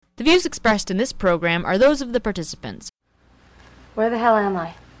The views expressed in this program are those of the participants. Where the hell am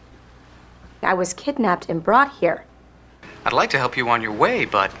I? I was kidnapped and brought here. I'd like to help you on your way,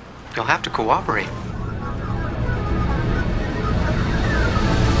 but you'll have to cooperate.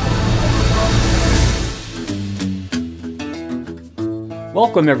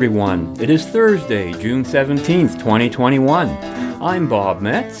 Welcome everyone. It is Thursday, June 17th, 2021. I'm Bob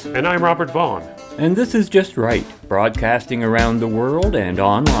Metz. And I'm Robert Vaughn. And this is Just Right, broadcasting around the world and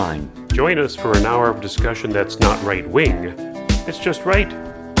online. Join us for an hour of discussion that's not right-wing. It's just right.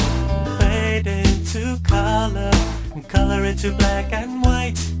 Fade into color, and color into black and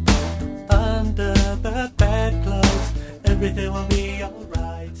white. Under the bedclothes, everything will be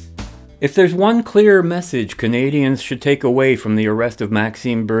alright. If there's one clear message Canadians should take away from the arrest of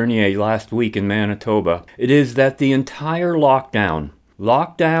Maxime Bernier last week in Manitoba, it is that the entire lockdown,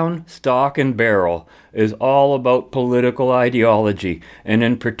 stock and barrel, is all about political ideology, and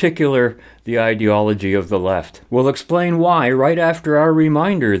in particular, the ideology of the left. We'll explain why right after our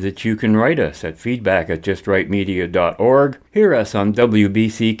reminder that you can write us at feedback@justrightmedia.org, hear us on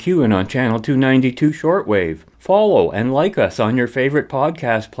WBCQ and on Channel 292 shortwave. Follow and like us on your favorite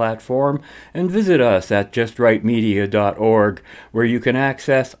podcast platform, and visit us at justrightmedia.org, where you can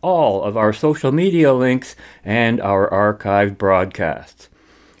access all of our social media links and our archived broadcasts.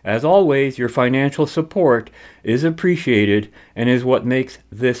 As always, your financial support is appreciated and is what makes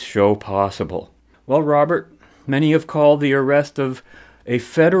this show possible. Well, Robert, many have called the arrest of a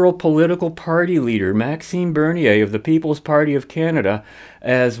federal political party leader, Maxime Bernier of the People's Party of Canada,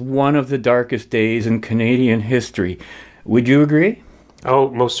 as one of the darkest days in Canadian history. Would you agree? Oh,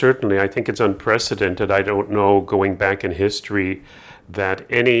 most certainly. I think it's unprecedented. I don't know, going back in history, that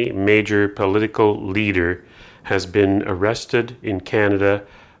any major political leader has been arrested in Canada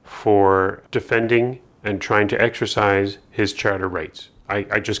for defending and trying to exercise his charter rights.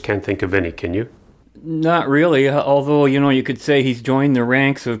 I just can't think of any, can you? Not really, although, you could say he's joined the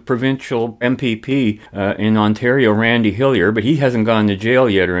ranks of provincial MPP in Ontario, Randy Hillier, but he hasn't gone to jail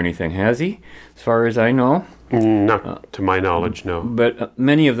yet or anything, has he? As far as I know. Not to my knowledge, no. But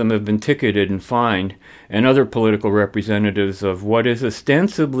many of them have been ticketed and fined, and other political representatives of what is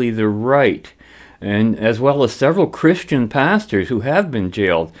ostensibly the right, and as well as several Christian pastors who have been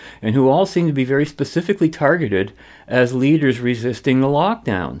jailed, and who all seem to be very specifically targeted as leaders resisting the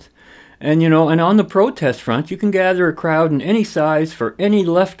lockdowns. And, and on the protest front, you can gather a crowd in any size for any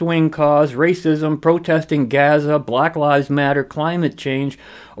left-wing cause, racism, protesting Gaza, Black Lives Matter, climate change,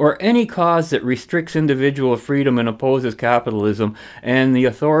 or any cause that restricts individual freedom and opposes capitalism, and the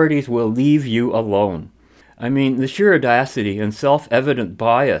authorities will leave you alone. I mean, the sheer audacity and self-evident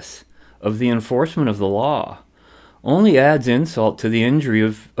bias of the enforcement of the law only adds insult to the injury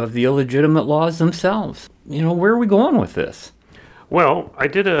of the illegitimate laws themselves. Where are we going with this? Well, I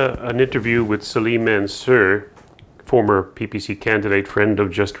did an interview with Salim Mansour, former PPC candidate, friend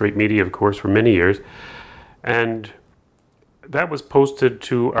of Just Right Media, of course, for many years. And that was posted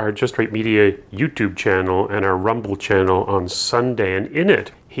to our Just Right Media YouTube channel and our Rumble channel on Sunday. And in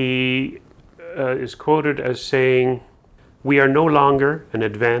it, he is quoted as saying, "We are no longer an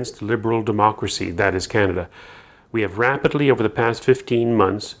advanced liberal democracy, that is Canada. We have rapidly, over the past 15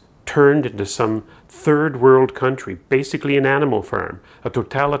 months, turned into some third world country, basically an animal farm, a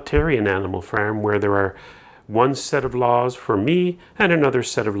totalitarian animal farm where there are one set of laws for me and another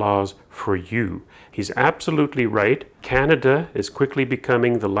set of laws for you." He's absolutely right. Canada is quickly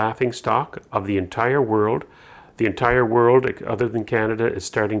becoming the laughingstock of the entire world. The entire world, other than Canada, is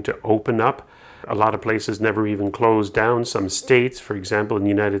starting to open up. A lot of places never even closed down. Some states, for example, in the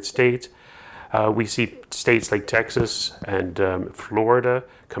United States, we see states like Texas and Florida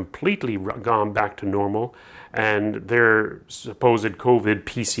completely gone back to normal, and their supposed COVID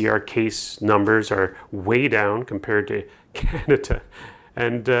PCR case numbers are way down compared to Canada.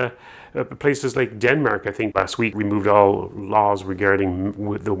 And places like Denmark, I think last week, removed all laws regarding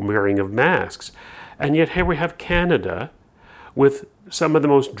the wearing of masks. And yet here we have Canada with some of the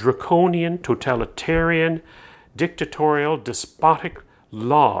most draconian, totalitarian, dictatorial, despotic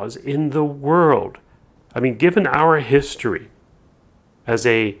laws in the world. I mean, given our history as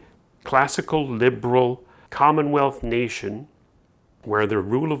a classical, liberal, Commonwealth nation where the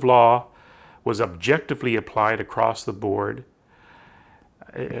rule of law was objectively applied across the board,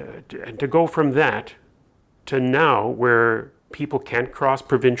 and to go from that to now where people can't cross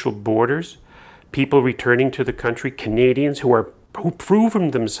provincial borders, people returning to the country, Canadians who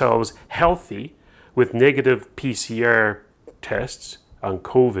proven themselves healthy with negative PCR tests on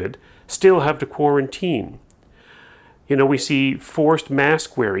COVID, still have to quarantine. We see forced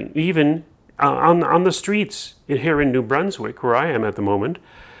mask wearing, even on the streets here in New Brunswick, where I am at the moment.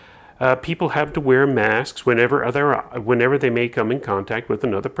 people have to wear masks whenever they may come in contact with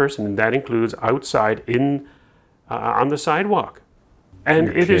another person, and that includes outside on the sidewalk. And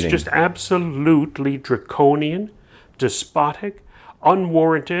You're it is kidding. just absolutely draconian, despotic,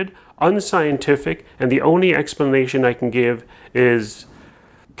 unwarranted, unscientific, and the only explanation I can give is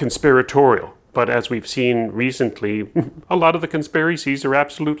conspiratorial. But as we've seen recently, a lot of the conspiracies are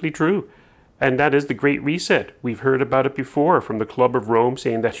absolutely true. And that is the Great Reset. We've heard about it before, from the Club of Rome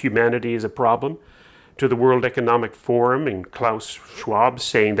saying that humanity is a problem, to the World Economic Forum and Klaus Schwab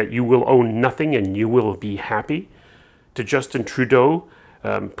saying that you will own nothing and you will be happy, to Justin Trudeau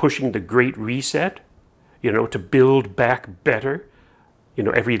pushing the Great Reset, to build back better.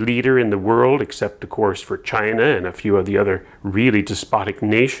 Every leader in the world, except of course for China and a few of the other really despotic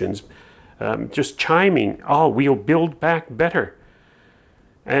nations, just chiming, we'll build back better.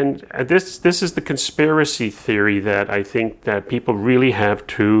 And this is the conspiracy theory that I think that people really have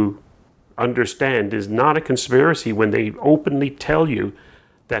to understand is not a conspiracy when they openly tell you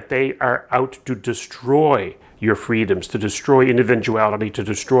that they are out to destroy your freedoms, to destroy individuality, to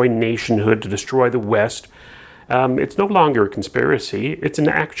destroy nationhood, to destroy the West. It's no longer a conspiracy, it's an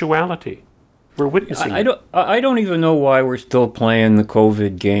actuality. We're witnessing it. I don't even know why we're still playing the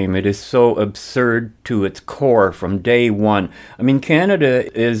COVID game. It is so absurd to its core from day one. I mean, Canada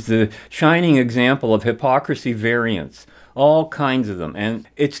is the shining example of hypocrisy variants, all kinds of them. And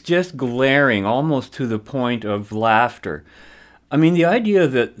it's just glaring, almost to the point of laughter. I mean, the idea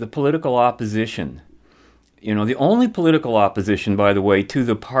that the political opposition, the only political opposition, by the way, to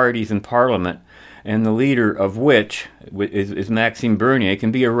the parties in Parliament, and the leader of which is Maxime Bernier,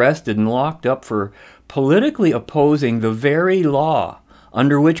 can be arrested and locked up for politically opposing the very law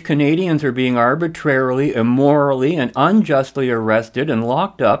under which Canadians are being arbitrarily, immorally, and unjustly arrested and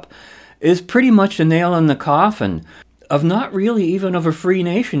locked up, is pretty much a nail in the coffin of not really even of a free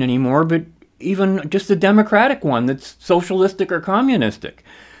nation anymore, but even just a democratic one that's socialistic or communistic.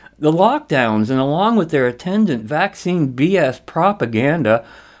 The lockdowns, and along with their attendant vaccine BS propaganda,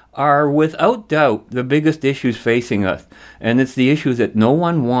 are without doubt the biggest issues facing us, and it's the issue that no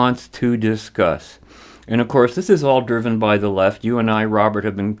one wants to discuss. And of course, this is all driven by the left. You and I, Robert,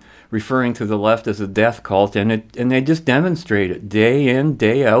 have been referring to the left as a death cult, and they just demonstrate it day in,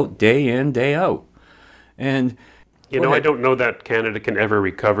 day out, day in, day out. And I don't know that Canada can ever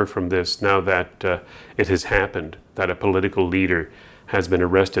recover from this now that it has happened, that a political leader has been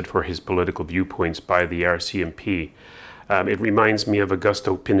arrested for his political viewpoints by the RCMP. It reminds me of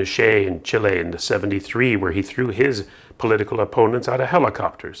Augusto Pinochet in Chile in the 73, where he threw his political opponents out of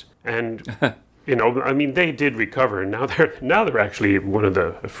helicopters. And, they did recover. And now they're actually one of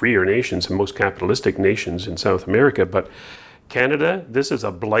the freer nations and most capitalistic nations in South America. But Canada, this is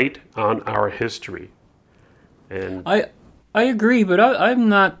a blight on our history. And I agree, but I'm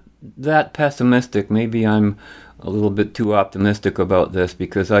not that pessimistic. Maybe I'm a little bit too optimistic about this,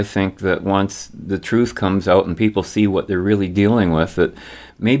 because I think that once the truth comes out and people see what they're really dealing with, that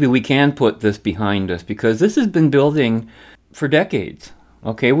maybe we can put this behind us, because this has been building for decades.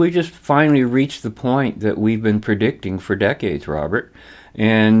 Okay, we just finally reached the point that we've been predicting for decades, Robert,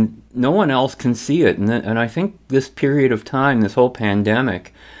 and no one else can see it. And I think this period of time, this whole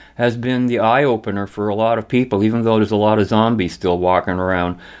pandemic, has been the eye-opener for a lot of people, even though there's a lot of zombies still walking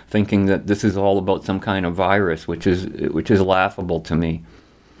around thinking that this is all about some kind of virus, which is laughable to me.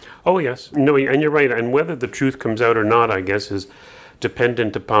 Oh, yes. No, and you're right. And whether the truth comes out or not, I guess, is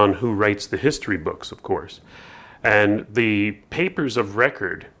dependent upon who writes the history books, of course. And the papers of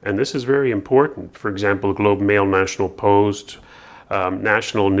record, and this is very important, for example, Globe Mail, National Post,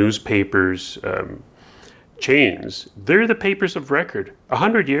 national newspapers, chains, they're the papers of record.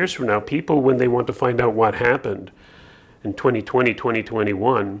 100 years from now, people, when they want to find out what happened in 2020,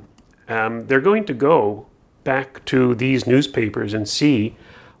 2021, they're going to go back to these newspapers and see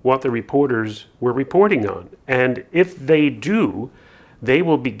what the reporters were reporting on. And if they do, they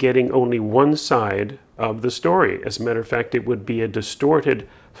will be getting only one side of the story. As a matter of fact, it would be a distorted,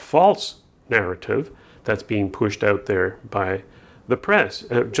 false narrative that's being pushed out there by the press.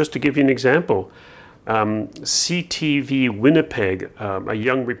 Just to give you an example, CTV Winnipeg, a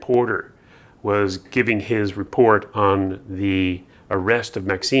young reporter, was giving his report on the arrest of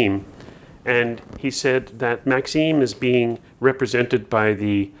Maxime, and he said that Maxime is being represented by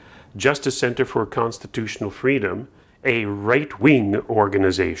the Justice Center for Constitutional Freedom, a right-wing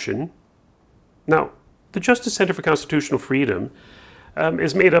organization. Now, the Justice Center for Constitutional Freedom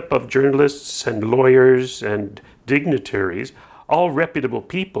is made up of journalists and lawyers and dignitaries, all reputable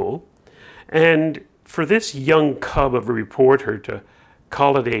people, and for this young cub of a reporter to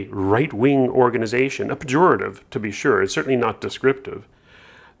call it a right-wing organization, a pejorative to be sure, it's certainly not descriptive,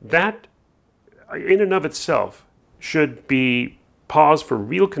 that in and of itself should be pause for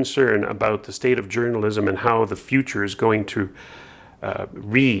real concern about the state of journalism and how the future is going to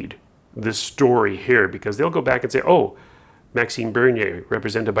read this story here, because they'll go back and say, oh, Maxime Bernier,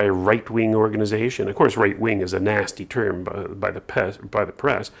 represented by a right-wing organization. Of course, right-wing is a nasty term by the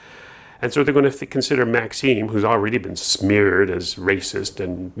press. And so they're going to consider Maxime, who's already been smeared as racist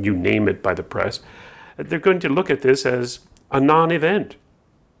and you name it by the press, they're going to look at this as a non-event.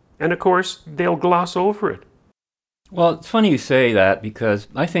 And of course, they'll gloss over it. Well, it's funny you say that, because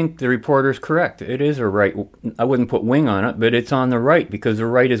I think the reporter's correct. It is a right. I wouldn't put wing on it, but it's on the right, because the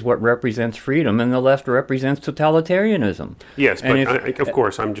right is what represents freedom and the left represents totalitarianism. Yes, but of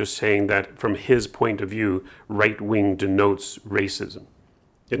course, I'm just saying that from his point of view, right wing denotes racism.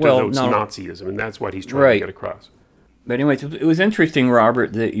 It denotes Nazism, and that's what he's trying to get across. But anyways, it was interesting,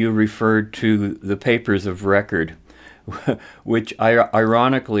 Robert, that you referred to the papers of record, which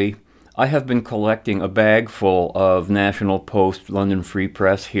ironically, I have been collecting a bag full of National Post, London Free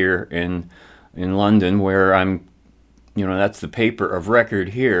Press here in London, where I'm, that's the paper of record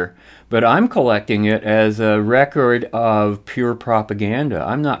here. But I'm collecting it as a record of pure propaganda.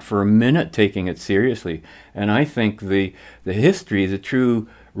 I'm not for a minute taking it seriously. And I think the history, the true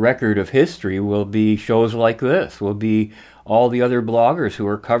record of history, will be shows like this, will be all the other bloggers who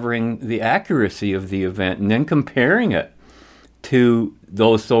are covering the accuracy of the event and then comparing it to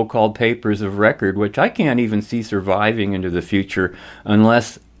those so-called papers of record, which I can't even see surviving into the future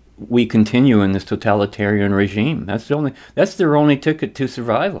unless we continue in this totalitarian regime. That's their only ticket to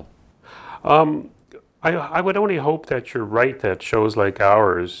survival. I would only hope that you're right, that shows like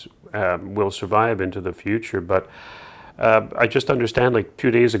ours will survive into the future, but I just understand, like 2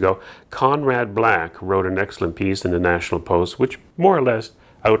 days ago, Conrad Black wrote an excellent piece in the National Post, which more or less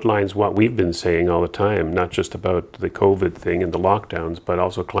outlines what we've been saying all the time, not just about the COVID thing and the lockdowns, but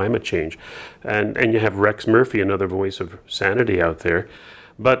also climate change. And you have Rex Murphy, another voice of sanity out there.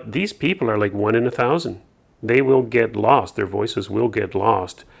 But these people are like 1 in 1,000. They will get lost. Their voices will get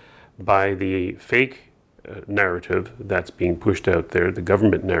lost by the fake narrative that's being pushed out there, the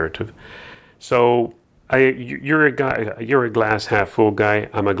government narrative. So you're a glass half full guy.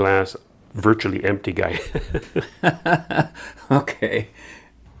 I'm a glass virtually empty guy. Okay.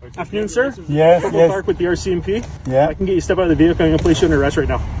 Afternoon, sir. Yes, Purple Park with the RCMP. Yeah. I can get you step out of the vehicle. I'm going to place you under arrest right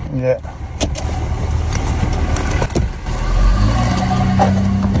now. Yeah.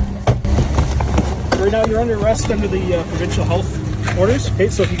 Right now, you're under arrest under the provincial health orders. Okay,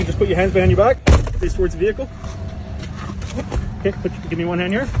 so if you can just put your hands behind your back, face towards the vehicle. Okay, give me one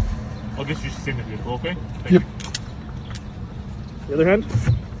hand here. I'll get you in the vehicle, okay? Thank Yep. you. The other hand. Do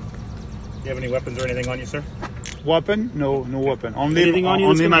you have any weapons or anything on you, sir? Weapon? No weapon. Only Anything on you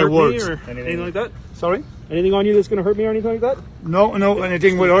that's only going to my hurt words. me or anything like that? Sorry? Anything on you that's going to hurt me or anything like that? No,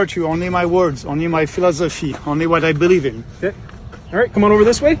 anything will hurt you. Only my words. Only my philosophy. Only what I believe in. Okay. All right, come on over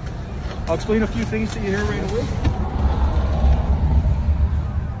this way. I'll explain a few things to you here right away.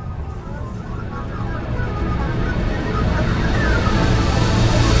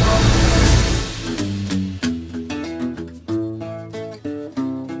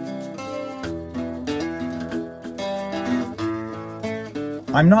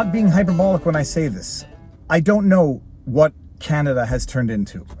 I'm not being hyperbolic when I say this. I don't know what Canada has turned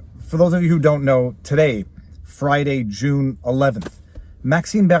into. For those of you who don't know, today, Friday, June 11th,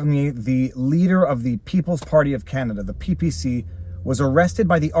 Maxime Bernier, the leader of the People's Party of Canada, the PPC, was arrested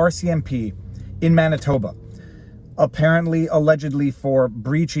by the RCMP in Manitoba, apparently, allegedly for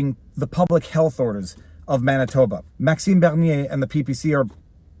breaching the public health orders of Manitoba. Maxime Bernier and the PPC are,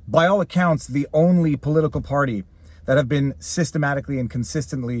 by all accounts, the only political party that have been systematically and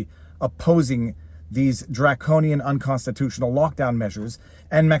consistently opposing these draconian, unconstitutional lockdown measures.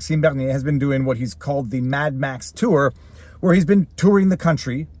 And Maxime Bernier has been doing what he's called the Mad Max Tour, where he's been touring the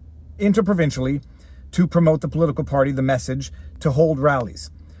country interprovincially to promote the political party, the message, to hold rallies.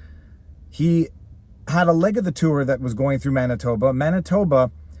 He had a leg of the tour that was going through Manitoba.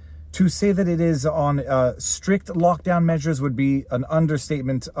 Manitoba, to say that it is on strict lockdown measures would be an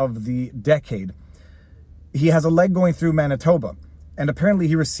understatement of the decade. He has a leg going through Manitoba, and apparently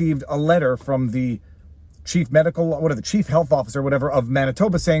he received a letter from the chief health officer, whatever, of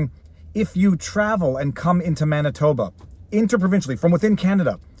Manitoba saying, if you travel and come into Manitoba, interprovincially, from within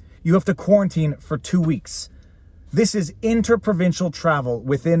Canada, you have to quarantine for 2 weeks. This is interprovincial travel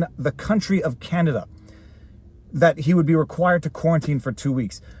within the country of Canada, that he would be required to quarantine for 2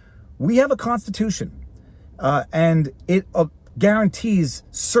 weeks. We have a constitution, and it guarantees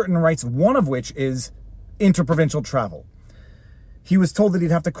certain rights, one of which is interprovincial travel. He was told that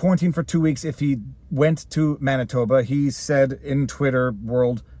he'd have to quarantine for 2 weeks if he went to Manitoba. He said in Twitter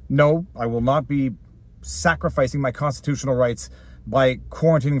world, no, I will not be sacrificing my constitutional rights by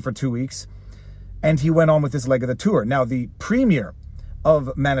quarantining for 2 weeks. And he went on with this leg of the tour. Now, the premier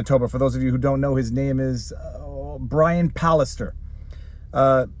of Manitoba, for those of you who don't know, his name is Brian Pallister.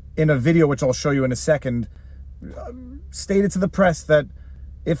 In a video, which I'll show you in a second, stated to the press that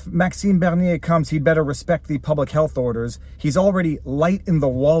if Maxime Bernier comes, he'd better respect the public health orders. He's already light in the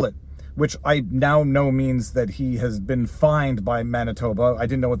wallet, which I now know means that he has been fined by Manitoba. I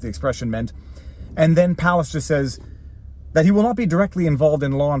didn't know what the expression meant. And then Pallister says that he will not be directly involved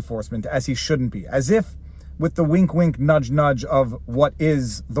in law enforcement, as he shouldn't be. As if, with the wink, wink, nudge, nudge of what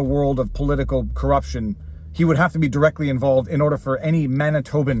is the world of political corruption, he would have to be directly involved in order for any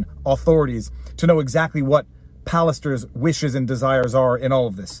Manitoban authorities to know exactly what Pallister's wishes and desires are in all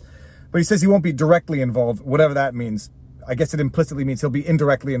of this. But he says he won't be directly involved, whatever that means. I guess it implicitly means he'll be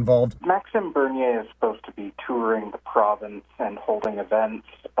indirectly involved. Maxime Bernier is supposed to be touring the province and holding events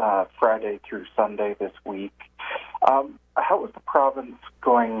Friday through Sunday this week. How is the province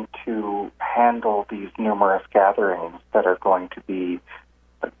going to handle these numerous gatherings that are going to be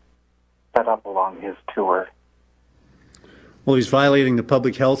set up along his tour? Well, he's violating the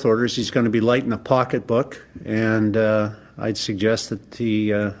public health orders. He's going to be light in the pocketbook, and I'd suggest that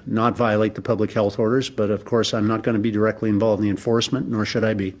he not violate the public health orders, but of course I'm not going to be directly involved in the enforcement, nor should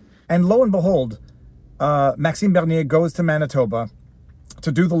I be. And lo and behold, Maxime Bernier goes to Manitoba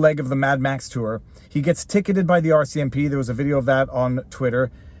to do the leg of the Mad Max tour. He gets ticketed by the RCMP. There was a video of that on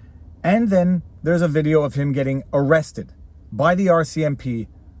Twitter. And then there's a video of him getting arrested by the RCMP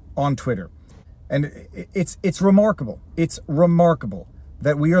on Twitter. And it's remarkable. It's remarkable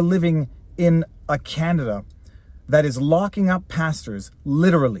that we are living in a Canada that is locking up pastors,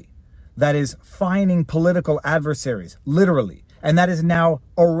 literally, that is fining political adversaries, literally, and that is now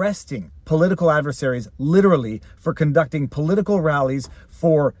arresting political adversaries, literally, for conducting political rallies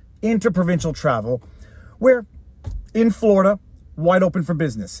for interprovincial travel, where in Florida, wide open for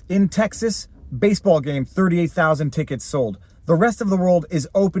business. In Texas, baseball game, 38,000 tickets sold. The rest of the world is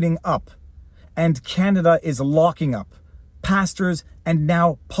opening up. And Canada is locking up pastors and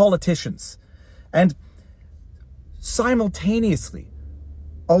now politicians. And simultaneously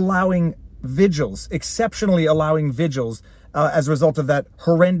allowing vigils, exceptionally allowing vigils as a result of that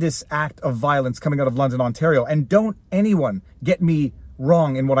horrendous act of violence coming out of London, Ontario. And don't anyone get me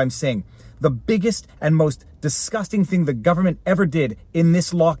wrong in what I'm saying. The biggest and most disgusting thing the government ever did in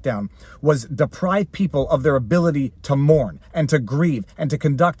this lockdown was deprive people of their ability to mourn and to grieve and to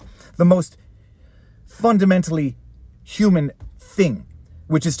conduct the most fundamentally human thing,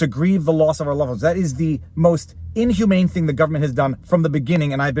 which is to grieve the loss of our loved ones. That is the most inhumane thing the government has done from the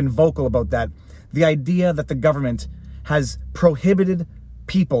beginning, and I've been vocal about that. The idea that the government has prohibited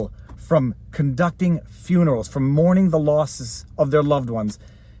people from conducting funerals, from mourning the losses of their loved ones,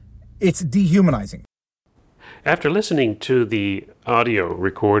 it's dehumanizing. After listening to the audio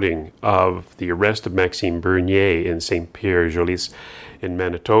recording of the arrest of Maxime Bernier in St. Pierre-Jolis in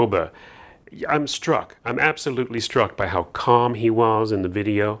Manitoba, I'm struck. I'm absolutely struck by how calm he was in the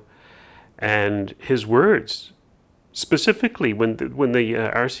video, and his words. Specifically, when the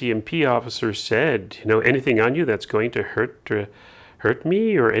RCMP officer said, anything on you that's going to hurt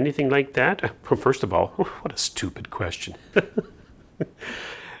me or anything like that. First of all, what a stupid question.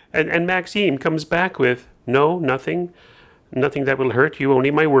 and Maxime comes back with, no, nothing that will hurt you,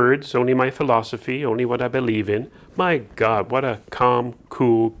 only my words, only my philosophy, only what I believe in. My God, what a calm,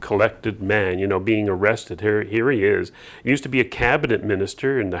 cool, collected man, being arrested. Here he is. He used to be a cabinet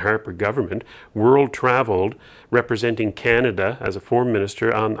minister in the Harper government, world-traveled, representing Canada as a foreign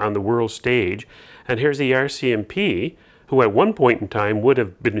minister on the world stage. And here's the RCMP, who at one point in time would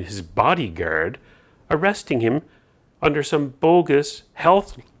have been his bodyguard, arresting him under some bogus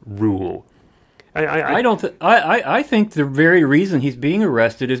health rule. I think the very reason he's being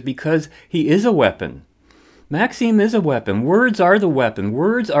arrested is because he is a weapon. Maxime is a weapon. Words are the weapon.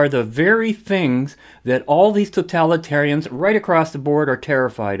 Words are the very things that all these totalitarians right across the board are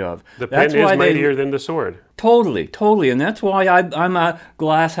terrified of. The pen is mightier than the sword. Totally. And that's why I'm a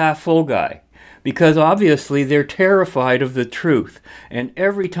glass half full guy. Because obviously they're terrified of the truth. And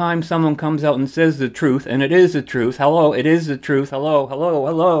every time someone comes out and says the truth, and it is the truth, hello, it is the truth,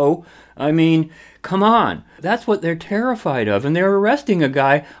 hello, I mean, come on. That's what they're terrified of. And they're arresting a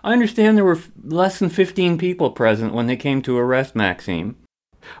guy. I understand there were less than 15 people present when they came to arrest Maxime.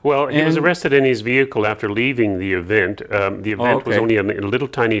 Well, he was arrested in his vehicle after leaving the event. The event was only in a little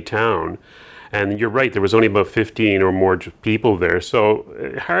tiny town. And you're right, there was only about 15 or more people there.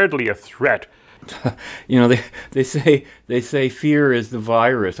 So hardly a threat You know, they say fear is the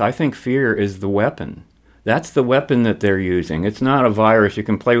virus. I think fear is the weapon. That's the weapon that they're using. It's not a virus. You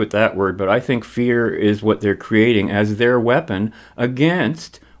can play with that word, but I think fear is what they're creating as their weapon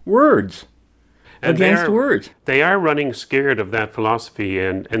against words. And words. They are running scared of that philosophy,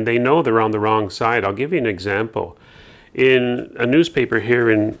 and they know they're on the wrong side. I'll give you an example. In a newspaper here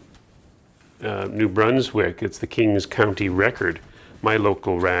in New Brunswick, it's the Kings County Record, my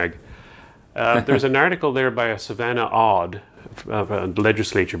local rag. There's an article there by a Savannah Odd of a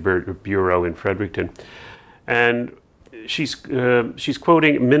legislature bureau in Fredericton, and she's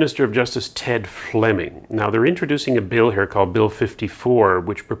quoting Minister of Justice Ted Fleming. Now, they're introducing a bill here called Bill 54,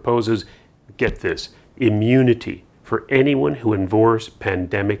 which proposes, get this, immunity for anyone who enforces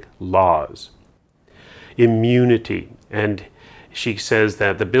pandemic laws. Immunity. And she says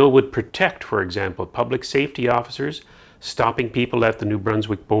that the bill would protect, for example, public safety officers stopping people at the New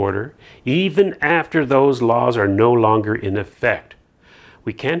Brunswick border, even after those laws are no longer in effect.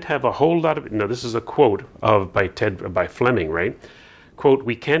 We can't have a whole lot of, no, this is a quote by Fleming, right? Quote,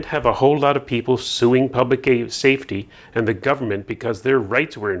 we can't have a whole lot of people suing public safety and the government because their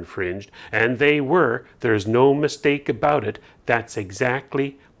rights were infringed, and they were. There's no mistake about it. That's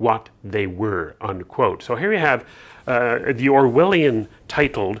exactly what they were, unquote. So here you have the Orwellian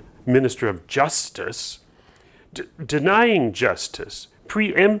titled Minister of Justice denying justice,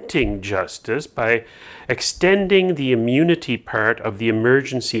 preempting justice by extending the immunity part of the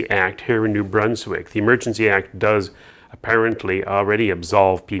Emergency Act here in New Brunswick. The Emergency Act does apparently already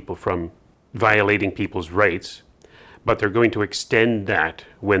absolve people from violating people's rights, but they're going to extend that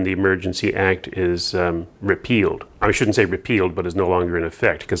when the Emergency Act is repealed. I shouldn't say repealed, but is no longer in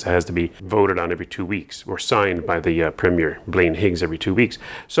effect, because it has to be voted on every 2 weeks or signed by the Premier, Blaine Higgs, every 2 weeks.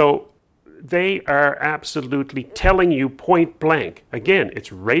 So they are absolutely telling you point blank. Again,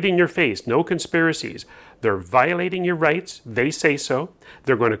 it's right in your face, no conspiracies. They're violating your rights. They say so.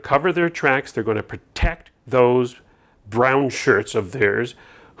 They're going to cover their tracks. They're going to protect those brown shirts of theirs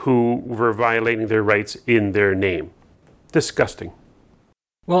who were violating their rights in their name. Disgusting.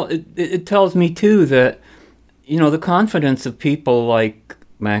 Well, it tells me, too, that, you know, the confidence of people like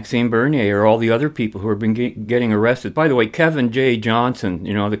Maxime Bernier or all the other people who have been getting arrested. By the way, Kevin J. Johnson,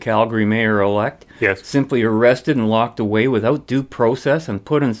 you know, the Calgary mayor-elect, yes, simply arrested and locked away without due process and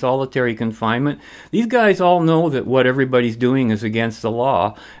put in solitary confinement. These guys all know that what everybody's doing is against the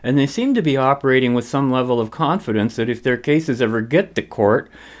law, and they seem to be operating with some level of confidence that if their cases ever get to court,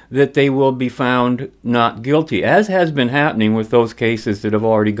 that they will be found not guilty, as has been happening with those cases that have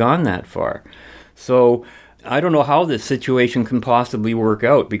already gone that far. So I don't know how this situation can possibly work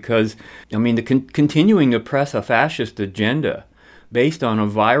out, because, I mean, continuing to press a fascist agenda based on a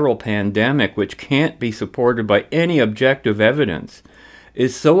viral pandemic which can't be supported by any objective evidence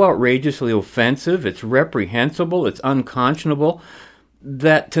is so outrageously offensive, it's reprehensible, it's unconscionable,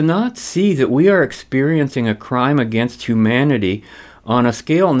 that to not see that we are experiencing a crime against humanity on a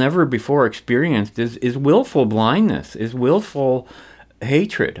scale never before experienced is willful blindness, is willful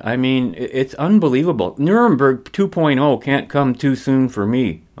hatred. I mean, it's unbelievable. Nuremberg 2.0 can't come too soon for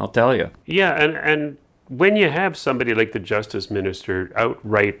me, I'll tell you. Yeah, and when you have somebody like the Justice Minister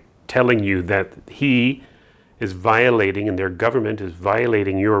outright telling you that he is violating and their government is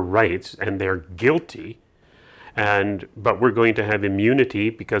violating your rights and they're guilty, but we're going to have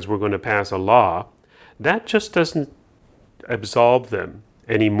immunity because we're going to pass a law, that just doesn't absolve them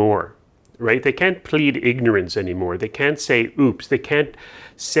anymore. Right? They can't plead ignorance anymore. They can't say, oops. They can't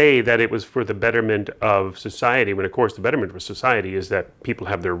say that it was for the betterment of society, when, of course, the betterment of society is that people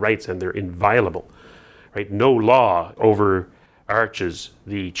have their rights and they're inviolable. Right? No law overarches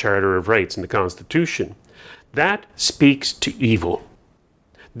the Charter of Rights and the Constitution. That speaks to evil.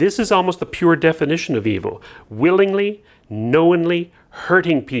 This is almost the pure definition of evil. Willingly, knowingly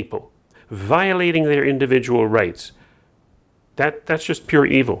hurting people, violating their individual rights. That's just pure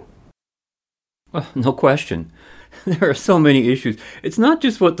evil. Well, no question. There are so many issues. It's not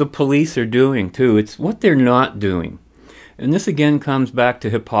just what the police are doing, too. It's what they're not doing. And this again comes back to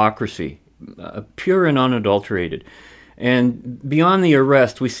hypocrisy, pure and unadulterated. And beyond the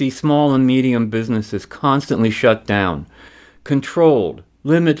arrest, we see small and medium businesses constantly shut down, controlled,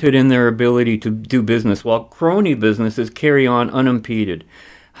 limited in their ability to do business, while crony businesses carry on unimpeded.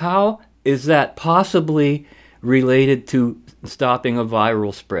 How is that possibly related to stopping a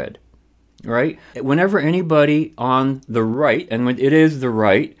viral spread? Right? Whenever anybody on the right, and when it is the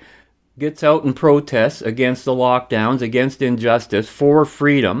right, gets out and protests against the lockdowns, against injustice, for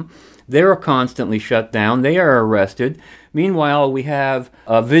freedom, they're constantly shut down. They are arrested. Meanwhile, we have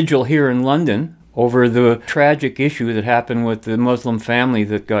a vigil here in London over the tragic issue that happened with the Muslim family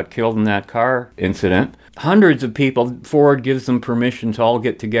that got killed in that car incident. Hundreds of people, Ford gives them permission to all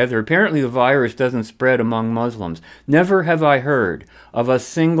get together. Apparently the virus doesn't spread among Muslims. Never have I heard of a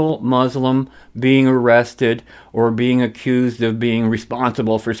single Muslim being arrested or being accused of being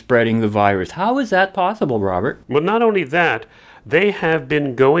responsible for spreading the virus. How is that possible, Robert? Well, not only that, they have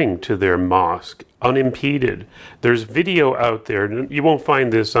been going to their mosque unimpeded. There's video out there. You won't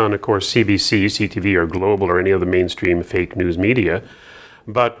find this on, of course, CBC, CTV, or Global, or any of the mainstream fake news media.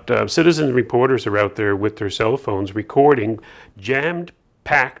 But citizen reporters are out there with their cell phones recording jammed,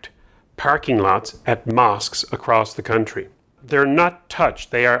 packed parking lots at mosques across the country. They're not touched.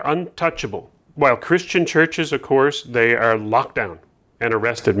 They are untouchable. While Christian churches, of course, they are locked down and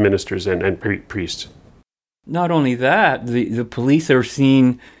arrested ministers and priests. Not only that, the police are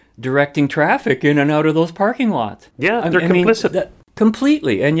seen directing traffic in and out of those parking lots. Yeah, they're complicit.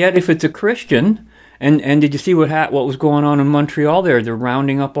 Completely. And yet if it's a Christian, and did you see what was going on in Montreal there? They're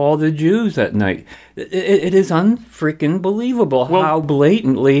rounding up all the Jews at night. It is unfreaking believable how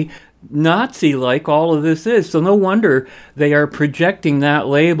blatantly Nazi-like all of this is. So no wonder they are projecting that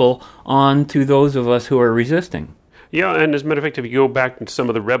label onto those of us who are resisting. Yeah, and as a matter of fact, if you go back to some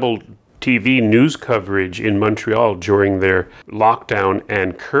of the rebel TV news coverage in Montreal during their lockdown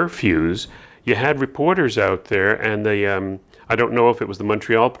and curfews, you had reporters out there, and I don't know if it was the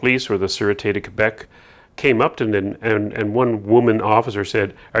Montreal police or the Sûreté de Québec, came up to them, and one woman officer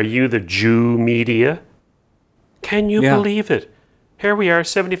said, "Are you the Jew media?" Can you believe it? Here we are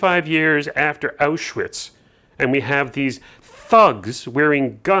 75 years after Auschwitz, and we have these thugs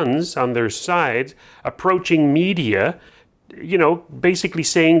wearing guns on their sides approaching media, basically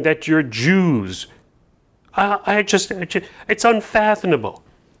saying that you're Jews. It's unfathomable.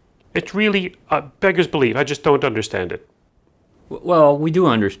 It's really beggars belief. I just don't understand it. Well, we do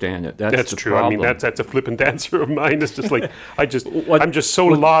understand it. That's true. Problem. I mean, that's a flippant answer of mine. It's just like I'm just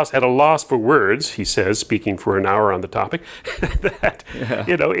so at a loss for words. He says, speaking for an hour on the topic, that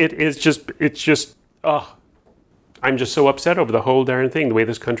it's just. I'm just so upset over the whole darn thing. The way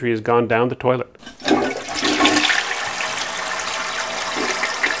this country has gone down the toilet.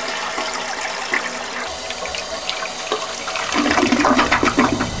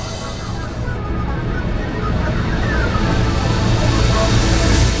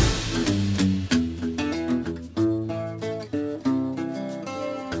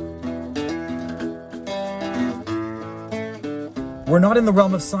 We're not in the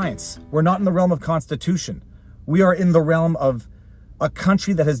realm of science. We're not in the realm of constitution. We are in the realm of a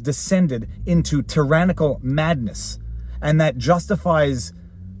country that has descended into tyrannical madness, and that justifies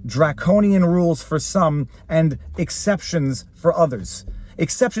draconian rules for some and exceptions for others.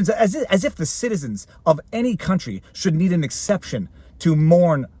 Exceptions, as if the citizens of any country should need an exception to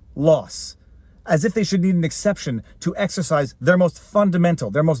mourn loss. As if they should need an exception to exercise their most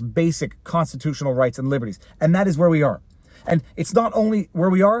fundamental, their most basic constitutional rights and liberties. And that is where we are. And it's not only where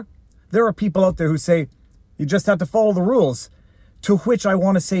we are. There are people out there who say, you just have to follow the rules. To which I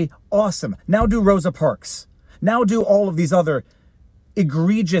want to say, awesome. Now do Rosa Parks. Now do all of these other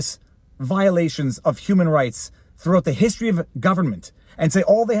egregious violations of human rights throughout the history of government, and say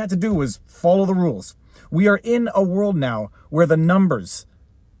all they had to do was follow the rules. We are in a world now where the numbers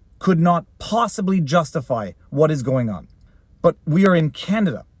could not possibly justify what is going on. But we are in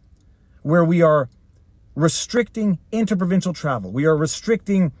Canada, where we are restricting interprovincial travel. We are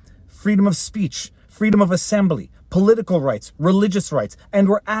restricting freedom of speech, freedom of assembly, political rights, religious rights, and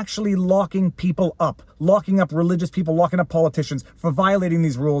we're actually locking people up, locking up religious people, locking up politicians for violating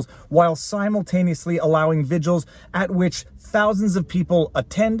these rules, while simultaneously allowing vigils at which thousands of people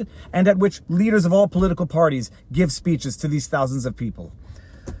attend and at which leaders of all political parties give speeches to these thousands of people.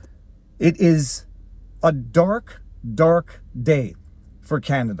 It is a dark, dark day for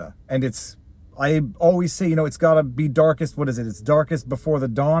Canada, and I always say, it's got to be darkest, what is it? It's darkest before the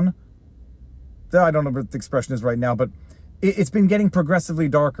dawn. I don't know what the expression is right now, but it's been getting progressively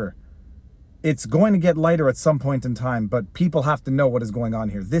darker. It's going to get lighter at some point in time, but people have to know what is going on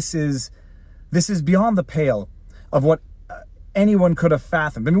here. This is beyond the pale of what anyone could have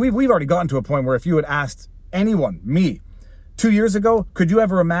fathomed. I mean, we've already gotten to a point where if you had asked anyone, me, 2 years ago, could you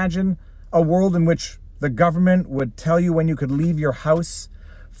ever imagine a world in which the government would tell you when you could leave your house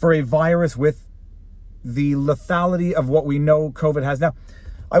for a virus with the lethality of what we know COVID has now?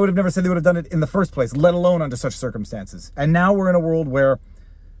 I would have never said they would have done it in the first place, let alone under such circumstances. And now we're in a world where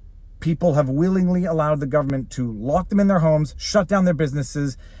people have willingly allowed the government to lock them in their homes, shut down their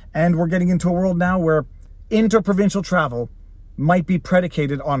businesses, and we're getting into a world now where interprovincial travel might be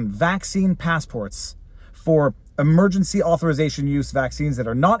predicated on vaccine passports for emergency authorization use vaccines that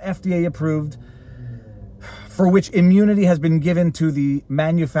are not FDA approved, for which immunity has been given to the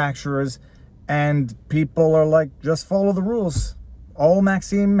manufacturers, and people are like, just follow the rules. All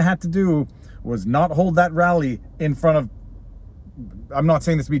Maxime had to do was not hold that rally in front of, I'm not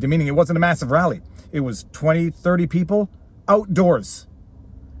saying this to be demeaning, it wasn't a massive rally. It was 20, 30 people outdoors.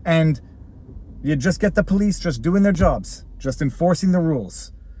 And you just get the police just doing their jobs, just enforcing the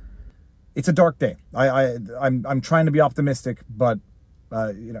rules. It's a dark day. I'm trying to be optimistic, but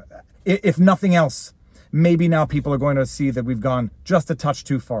if nothing else, maybe now people are going to see that we've gone just a touch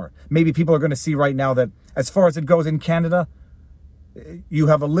too far. Maybe people are going to see right now that as far as it goes in Canada, you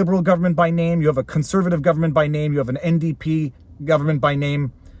have a Liberal government by name, you have a Conservative government by name, you have an NDP government by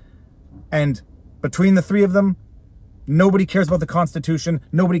name, and between the three of them, nobody cares about the Constitution,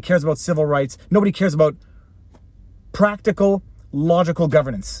 nobody cares about civil rights, nobody cares about practical, logical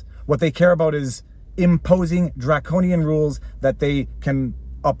governance. What they care about is imposing draconian rules that they can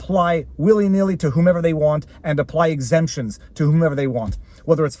apply willy-nilly to whomever they want and apply exemptions to whomever they want.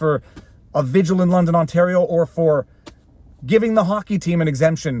 Whether it's for a vigil in London, Ontario, or for giving the hockey team an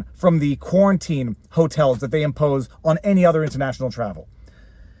exemption from the quarantine hotels that they impose on any other international travel.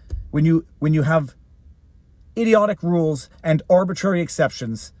 When you have idiotic rules and arbitrary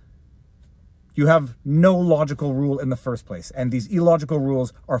exceptions, you have no logical rule in the first place. And these illogical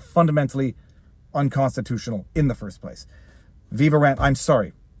rules are fundamentally unconstitutional in the first place. Viva Rant, I'm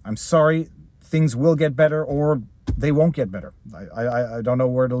sorry. I'm sorry. Things will get better or they won't get better. I don't know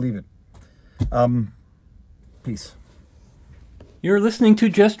where to leave it. Peace. You're listening to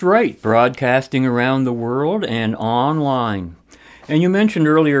Just Right, broadcasting around the world and online. And you mentioned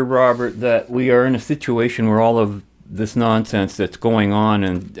earlier, Robert, that we are in a situation where all of this nonsense that's going on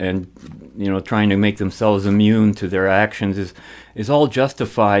and trying to make themselves immune to their actions is all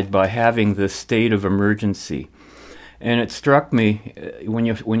justified by having this state of emergency. And it struck me when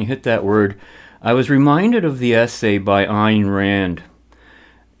you hit that word, I was reminded of the essay by Ayn Rand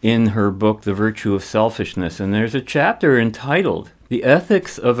in her book, The Virtue of Selfishness. And there's a chapter entitled The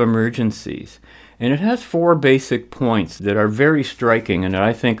Ethics of Emergencies. And it has 4 basic points that are very striking and that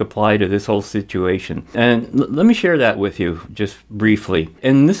I think apply to this whole situation. And let me share that with you just briefly.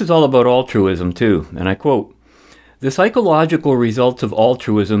 And this is all about altruism too. And I quote, "The psychological results of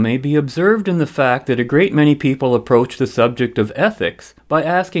altruism may be observed in the fact that a great many people approach the subject of ethics by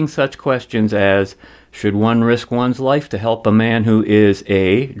asking such questions as, should one risk one's life to help a man who is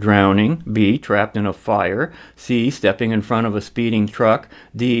A, drowning, B, trapped in a fire, C, stepping in front of a speeding truck,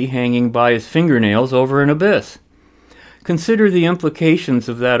 D, hanging by his fingernails over an abyss? Consider the implications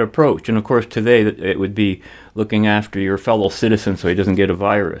of that approach." And of course today it would be looking after your fellow citizen so he doesn't get a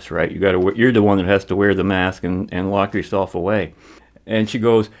virus, right? You're the one that has to wear the mask and lock yourself away. And she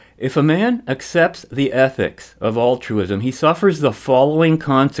goes, "If a man accepts the ethics of altruism, he suffers the following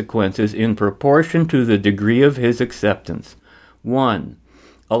consequences in proportion to the degree of his acceptance. 1.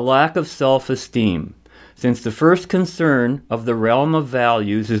 A lack of self-esteem, since the first concern of the realm of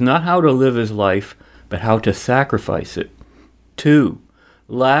values is not how to live his life, but how to sacrifice it. 2.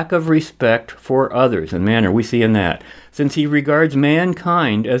 Lack of respect for others, and man, are we seeing that, since he regards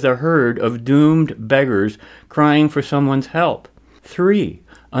mankind as a herd of doomed beggars crying for someone's help. 3.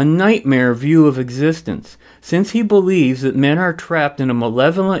 A nightmare view of existence, since he believes that men are trapped in a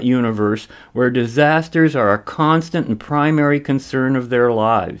malevolent universe where disasters are a constant and primary concern of their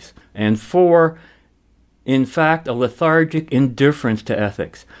lives. And 4, in fact, a lethargic indifference to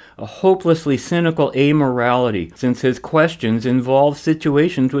ethics, a hopelessly cynical amorality, since his questions involve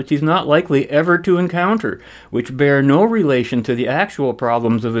situations which he's not likely ever to encounter, which bear no relation to the actual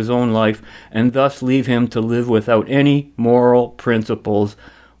problems of his own life, and thus leave him to live without any moral principles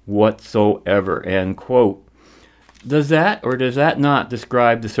whatsoever." End quote. Does that or does that not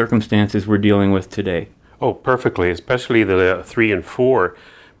describe the circumstances we're dealing with today? Oh, perfectly, especially the 3 and 4.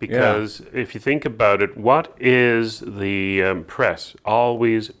 Because if you think about it, what is the press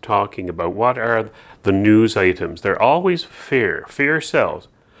always talking about? What are the news items? They're always fear. Fear sells.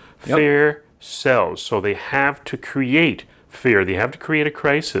 Fear sells. So they have to create fear. They have to create a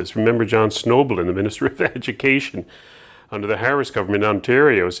crisis. Remember John Snowball, the Minister of Education under the Harris government in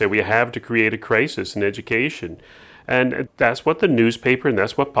Ontario, said we have to create a crisis in education. And that's what the newspaper and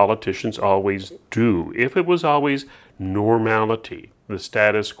that's what politicians always do. If it was always normality, the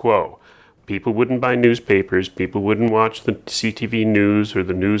status quo, people wouldn't buy newspapers, people wouldn't watch the CTV news or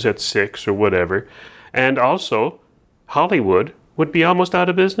the news at 6 or whatever. And also, Hollywood would be almost out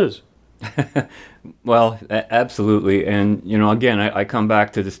of business. Well, absolutely. And, again, I come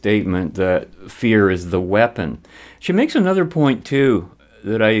back to the statement that fear is the weapon. She makes another point, too,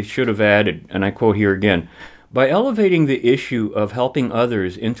 that I should have added, and I quote here again. By elevating the issue of helping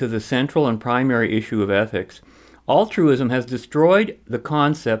others into the central and primary issue of ethics, altruism has destroyed the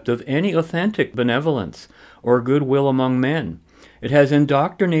concept of any authentic benevolence or goodwill among men. It has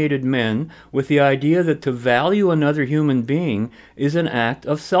indoctrinated men with the idea that to value another human being is an act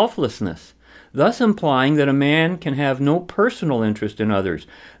of selflessness, thus implying that a man can have no personal interest in others,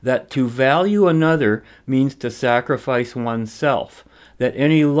 that to value another means to sacrifice oneself, that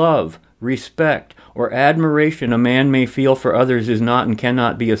any love, respect, or admiration a man may feel for others is not and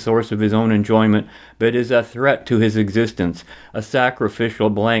cannot be a source of his own enjoyment, but is a threat to his existence, a sacrificial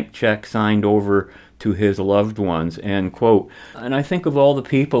blank check signed over to his loved ones, end quote. And I think of all the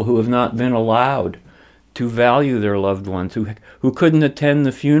people who have not been allowed to value their loved ones, who couldn't attend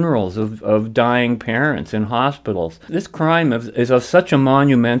the funerals of dying parents in hospitals. This crime is of such a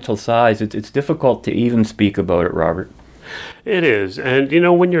monumental size, it's difficult to even speak about it, Robert. It is. And,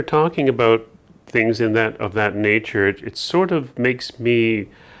 when you're talking about things of that nature, it sort of makes me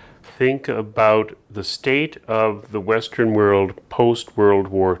think about the state of the Western world post-World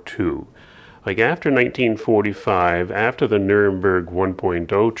War II. Like after 1945, after the Nuremberg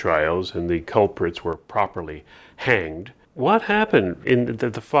 1.0 trials and the culprits were properly hanged, what happened in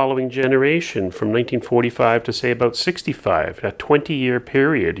the following generation from 1945 to say about 65, that 20-year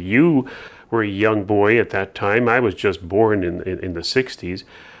period? You were a young boy at that time. I was just born in the 60s,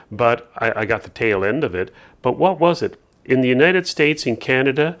 but I got the tail end of it. But what was it? In the United States and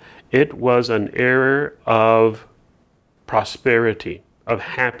Canada, it was an era of prosperity, of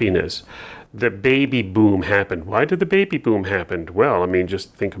happiness. The baby boom happened. Why did the baby boom happen? Well,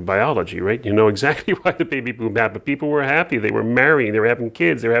 just think of biology, right? You know exactly why the baby boom happened. People were happy. They were marrying. They were having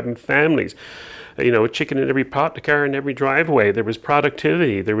kids. They were having families. A chicken in every pot, a car in every driveway. There was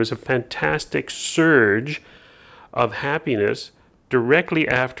productivity. There was a fantastic surge of happiness directly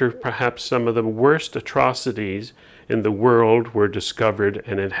after perhaps some of the worst atrocities in the world were discovered,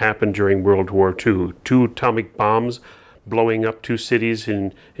 and it happened during World War II. 2 atomic bombs blowing up 2 cities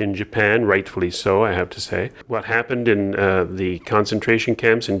in Japan, rightfully so, I have to say. What happened in the concentration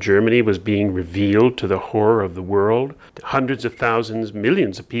camps in Germany was being revealed to the horror of the world. Hundreds of thousands,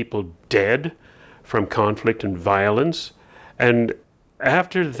 millions of people dead from conflict and violence. And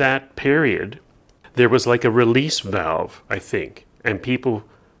after that period, there was like a release valve, I think. And people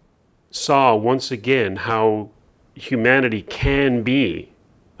saw once again how humanity can be.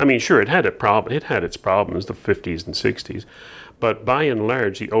 Sure, it had its problems, the 50s and 60s, but by and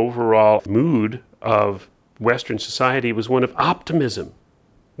large, the overall mood of Western society was one of optimism,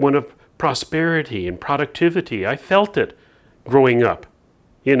 one of prosperity and productivity. I felt it growing up.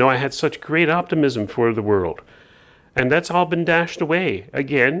 I had such great optimism for the world. And that's all been dashed away,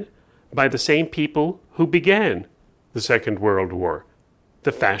 again, by the same people who began the Second World War.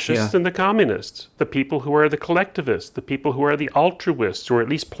 The fascists and the communists, the people who are the collectivists, the people who are the altruists, or at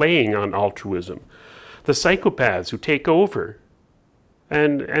least playing on altruism, the psychopaths who take over.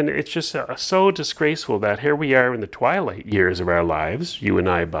 And it's just so disgraceful that here we are in the twilight years of our lives, you and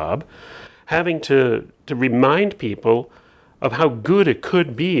I, Bob, having to remind people of how good it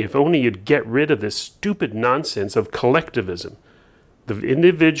could be if only you'd get rid of this stupid nonsense of collectivism. The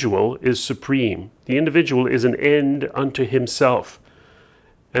individual is supreme. The individual is an end unto himself.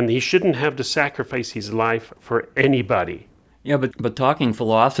 And he shouldn't have to sacrifice his life for anybody. Yeah, but talking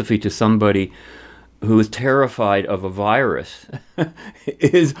philosophy to somebody who is terrified of a virus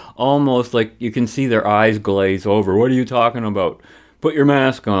is almost like you can see their eyes glaze over. What are you talking about? Put your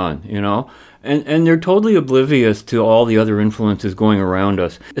mask on, And they're totally oblivious to all the other influences going around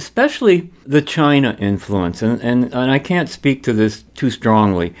us, especially the China influence. And I can't speak to this too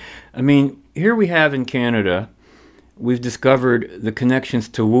strongly. Here we have in Canada, we've discovered the connections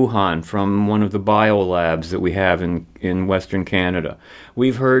to Wuhan from one of the biolabs that we have in Western Canada.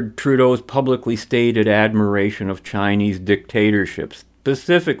 We've heard Trudeau's publicly stated admiration of Chinese dictatorship,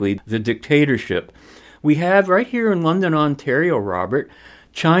 specifically the dictatorship. We have right here in London, Ontario, Robert,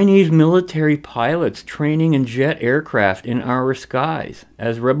 Chinese military pilots training in jet aircraft in our skies,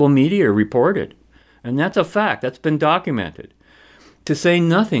 as Rebel Media reported. And that's a fact. That's been documented. To say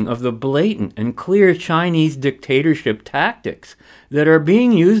nothing of the blatant and clear Chinese dictatorship tactics that are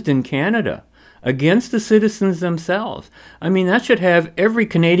being used in Canada against the citizens themselves. That should have every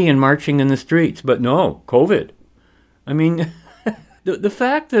Canadian marching in the streets, but no, COVID. The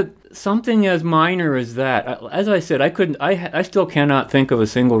fact that something as minor as that, as I said, I still cannot think of a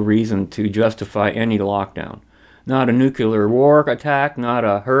single reason to justify any lockdown. Not a nuclear war attack, not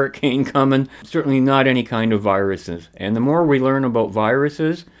a hurricane coming, certainly not any kind of viruses. And the more we learn about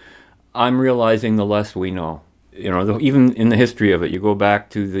viruses, I'm realizing the less we know. Even in the history of it, you go back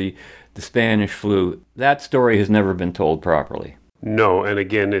to the Spanish flu. That story has never been told properly. No, and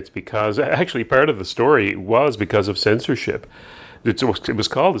again, it's because, actually part of the story was because of censorship. It was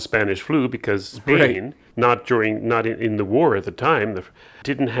called the Spanish flu because Spain, not in the war at the time,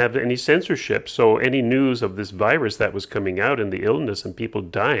 didn't have any censorship. So any news of this virus that was coming out and the illness and people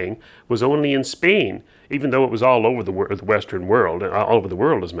dying was only in Spain, even though it was all over the Western world, all over the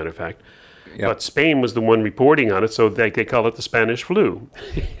world, as a matter of fact. Yep. But Spain was the one reporting on it, so they call it the Spanish flu.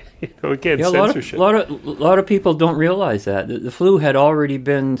 Again, censorship. A lot of people don't realize that. The flu had already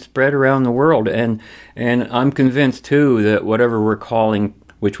been spread around the world, and I'm convinced, too, that whatever we're calling,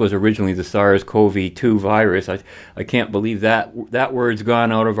 which was originally the SARS-CoV-2 virus, I can't believe that word's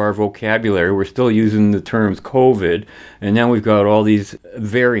gone out of our vocabulary. We're still using the terms COVID, and now we've got all these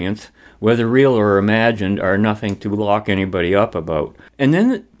variants, whether real or imagined, are nothing to lock anybody up about. And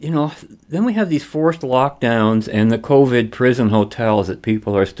then, then we have these forced lockdowns and the COVID prison hotels that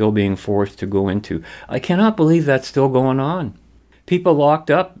people are still being forced to go into. I cannot believe that's still going on. People locked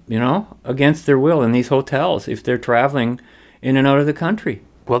up, against their will in these hotels if they're traveling in and out of the country.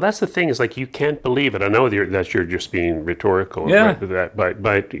 Well, that's the thing, is like, you can't believe it. I know that you're just being rhetorical, yeah. Right?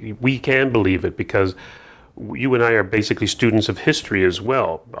 But we can believe it because you and I are basically students of history as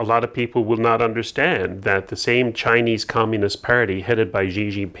well. A lot of people will not understand that the same Chinese Communist Party headed by Xi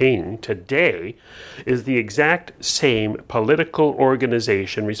Jinping today is the exact same political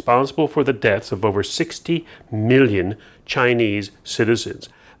organization responsible for the deaths of over 60 million Chinese citizens.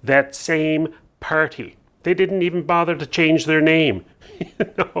 That same party. They didn't even bother to change their name.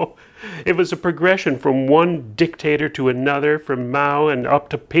 It was a progression from one dictator to another, from Mao and up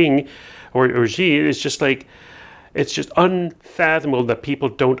to Ping or Xi. It's just unfathomable that people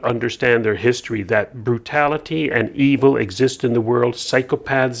don't understand their history, that brutality and evil exist in the world.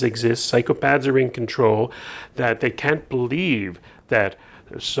 Psychopaths exist. Psychopaths are in control, that they can't believe that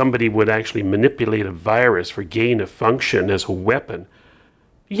somebody would actually manipulate a virus for gain of function as a weapon.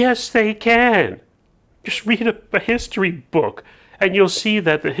 Yes, they can. Just read a history book, and you'll see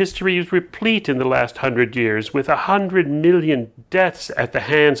that the history is replete in the last 100 years with 100 million deaths at the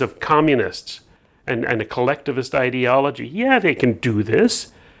hands of communists and a collectivist ideology. Yeah, they can do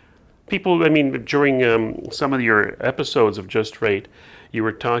this. People, during some of your episodes of Just Right, you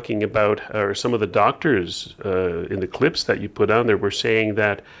were talking about, or some of the doctors in the clips that you put on there were saying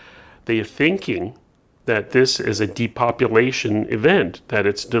that they are thinking that this is a depopulation event, that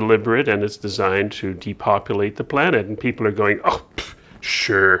it's deliberate and it's designed to depopulate the planet. And people are going,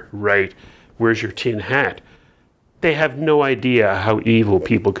 sure, right, where's your tin hat? They have no idea how evil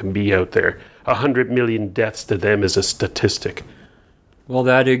people can be out there. 100 million deaths to them is a statistic. Well,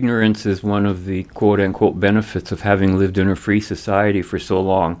 that ignorance is one of the quote-unquote benefits of having lived in a free society for so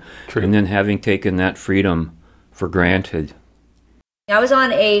long. True. And then having taken that freedom for granted. I was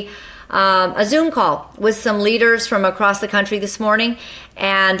on a Zoom call with some leaders from across the country this morning,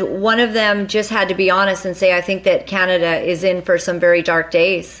 and one of them just had to be honest and say, I think that Canada is in for some very dark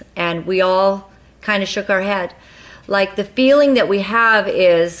days. And we all kind of shook our head. Like, the feeling that we have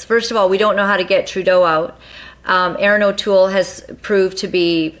is, first of all, we don't know how to get Trudeau out. Aaron O'Toole has proved to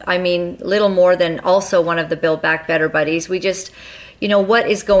be, little more than also one of the Build Back Better buddies. We just, what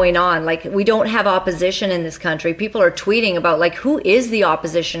is going on? Like, we don't have opposition in this country. People are tweeting about, like, who is the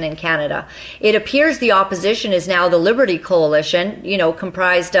opposition in Canada? It appears the opposition is now the Liberty Coalition,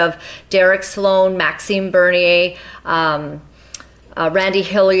 comprised of Derek Sloan, Maxime Bernier, Randy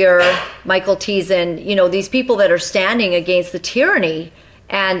Hillier, Michael Teason, these people that are standing against the tyranny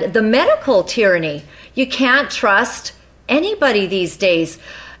and the medical tyranny. You can't trust anybody these days.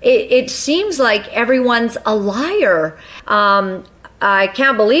 It seems like everyone's a liar. I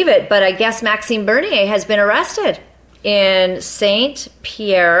can't believe it, but I guess Maxime Bernier has been arrested in St.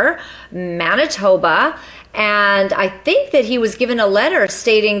 Pierre, Manitoba, and I think that he was given a letter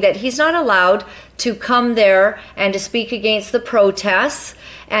stating that he's not allowed to come there and to speak against the protests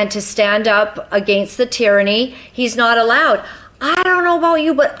and to stand up against the tyranny. He's not allowed. I don't know about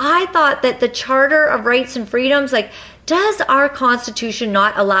you, but I thought that the Charter of Rights and Freedoms, does our Constitution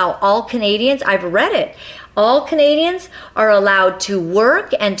not allow all Canadians? I've read it. All Canadians are allowed to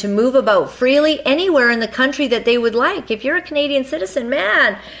work and to move about freely anywhere in the country that they would like. If you're a Canadian citizen,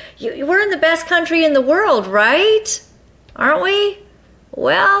 man, we're in the best country in the world, right? Aren't we?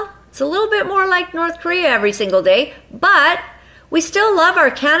 Well, it's a little bit more like North Korea every single day, but we still love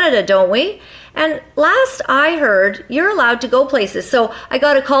our Canada, don't we? And last I heard, you're allowed to go places. So I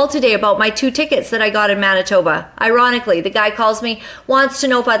got a call today about my 2 tickets that I got in Manitoba. Ironically, the guy calls me, wants to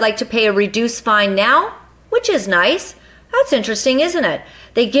know if I'd like to pay a reduced fine now, which is nice. That's interesting, isn't it?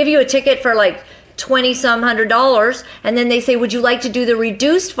 They give you a ticket for $20-some $100, and then they say, would you like to do the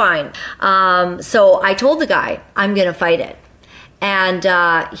reduced fine? So I told the guy, I'm going to fight it. And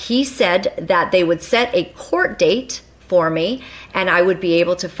he said that they would set a court date for me, and I would be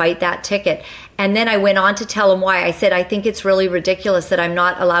able to fight that ticket. And then I went on to tell him why. I said, I think it's really ridiculous that I'm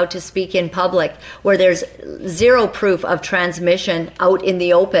not allowed to speak in public where there's zero proof of transmission out in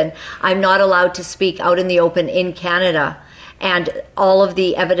the open. I'm not allowed to speak out in the open in Canada. And all of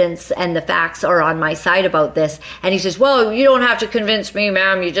the evidence and the facts are on my side about this. And he says, well, you don't have to convince me,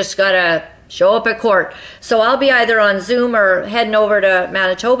 ma'am. You just got to show up at court. So I'll be either on Zoom or heading over to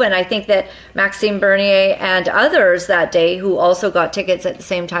Manitoba. And I think that Maxime Bernier and others that day who also got tickets at the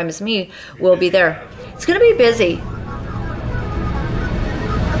same time as me will be there. It's going to be busy.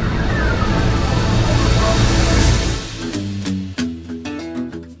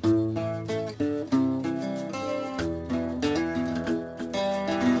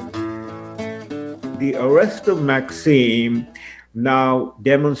 The arrest of Maxime now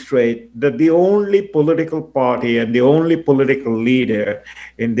demonstrate that the only political party and the only political leader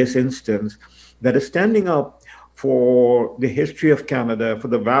in this instance that is standing up for the history of Canada, for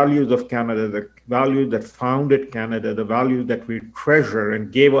the values of Canada, the values that founded Canada, the values that we treasure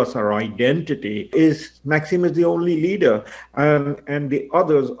and gave us our identity, is Maxime is the only leader. And the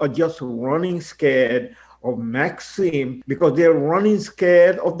others are just running scared of Maxime because they're running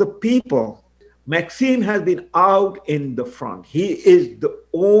scared of the people. Maxime has been out in the front. He is the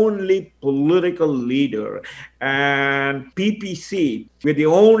only political leader, and PPC, we're the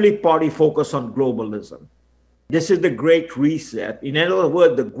only party focused on globalism. This is the Great Reset. In other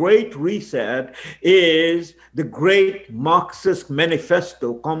words, the Great Reset is the great Marxist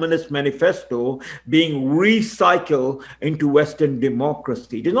manifesto, Communist manifesto, being recycled into Western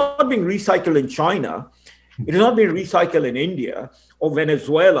democracy. It is not being recycled in China. It is not being recycled in India or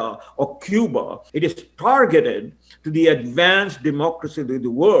Venezuela or Cuba. It is targeted to the advanced democracy of the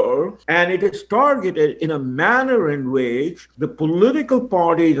world, and it is targeted in a manner in which the political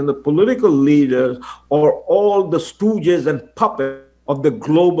parties and the political leaders are all the stooges and puppets of the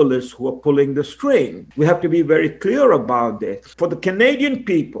globalists who are pulling the string. We have to be very clear about this. For the Canadian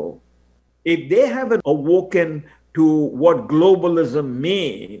people, if they haven't awoken to what globalism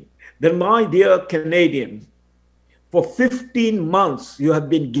means, then my dear Canadians, for 15 months, you have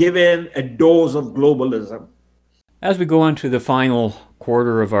been given a dose of globalism. As we go on to the final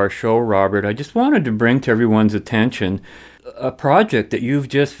quarter of our show, Robert, I just wanted to bring to everyone's attention a project that you've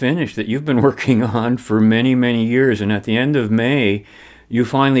just finished, that you've been working on for many, many years. And at the end of May, you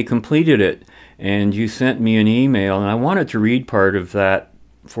finally completed it. And you sent me an email, and I wanted to read part of that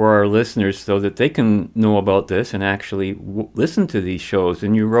for our listeners so that they can know about this and actually listen to these shows.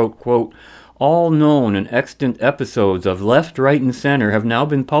 And you wrote, quote, all known and extant episodes of Left, Right, and Center have now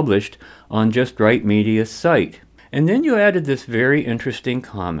been published on Just Right Media's site. And then you added this very interesting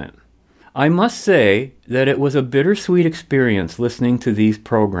comment. I must say that it was a bittersweet experience listening to these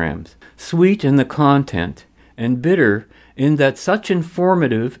programs. Sweet in the content, and bitter in that such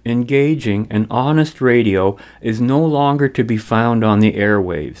informative, engaging, and honest radio is no longer to be found on the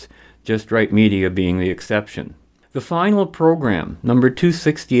airwaves, Just Right Media being the exception. The final program, number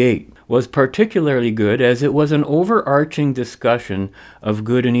 268, was particularly good as it was an overarching discussion of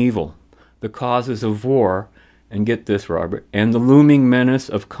good and evil, the causes of war, and get this, Robert, and the looming menace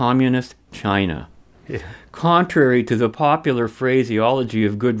of communist China. Yeah. Contrary to the popular phraseology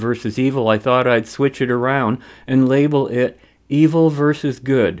of good versus evil, I thought I'd switch it around and label it evil versus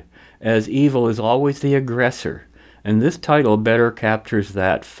good, as evil is always the aggressor. And this title better captures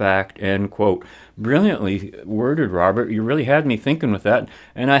that fact, end quote. Brilliantly worded, Robert. You really had me thinking with that,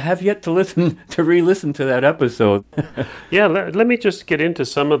 and I have yet to re-listen to that episode. Yeah, let me just get into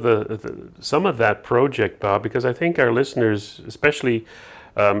some of that project, Bob, because I think our listeners, especially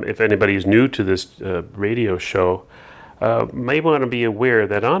if anybody is new to this radio show, may want to be aware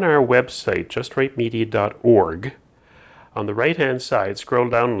that on our website, justrightmedia.org, on the right-hand side, scroll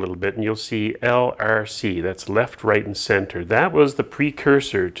down a little bit, and you'll see LRC. That's Left, Right, and Center. That was the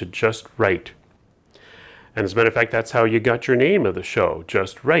precursor to Just Right. And as a matter of fact, that's how you got your name of the show,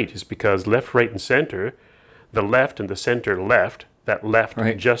 Just Right, is because Left, Right, and Center, the left and the center left, that left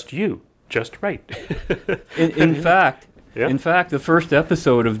right. Just you, Just Right. In fact, the first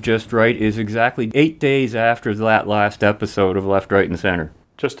episode of Just Right is exactly 8 days after that last episode of Left, Right, and Center.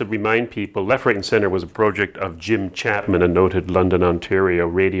 Just to remind people, Left, Right, and Center was a project of Jim Chapman, a noted London, Ontario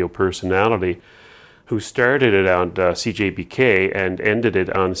radio personality, who started it on CJBK and ended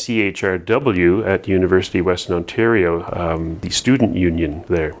it on CHRW at University of Western Ontario, the student union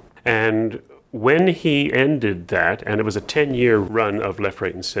there. And when he ended that, and it was a 10-year run of Left,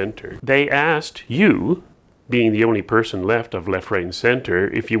 Right, and Center, they asked you, being the only person left of Left, Right, and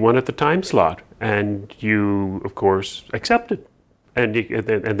Center, if you wanted the time slot. And you, of course, accepted. And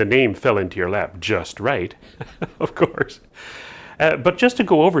the name fell into your lap, Just Right, of course. But just to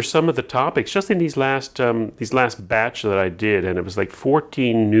go over some of the topics, just in these last batch that I did, and it was like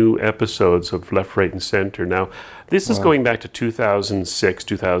 14 new episodes of Left, Right, and Center. Now, this is going back to 2006,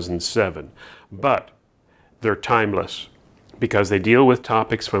 2007, but they're timeless because they deal with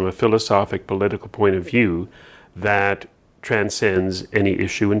topics from a philosophic, political point of view that transcends any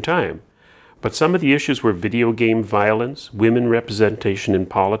issue in time. But some of the issues were video game violence, women representation in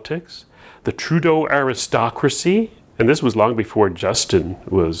politics, the Trudeau aristocracy, and this was long before Justin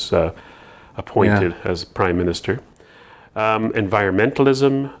was appointed as Prime Minister,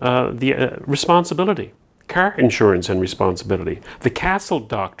 environmentalism, the responsibility, car insurance and responsibility, the Castle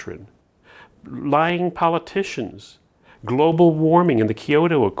Doctrine, lying politicians, global warming and the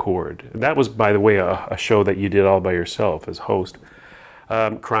Kyoto Accord. That was, by the way, a show that you did all by yourself as host.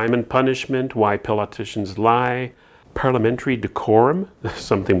 Crime and punishment, why politicians lie, parliamentary decorum,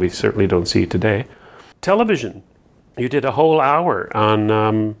 something we certainly don't see today. Television, you did a whole hour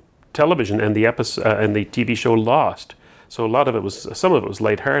on television and the episode and the TV show Lost. So some of it was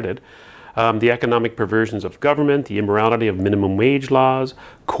lighthearted. The economic perversions of government, the immorality of minimum wage laws,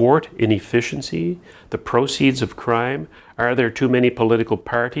 court inefficiency, the proceeds of crime. Are there too many political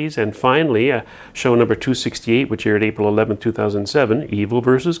parties? And finally, show number 268, which aired April 11, 2007, Evil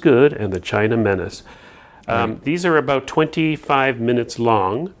versus Good and the China Menace. These are about 25 minutes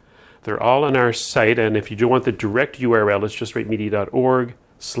long. They're all on our site, and if you do want the direct URL, it's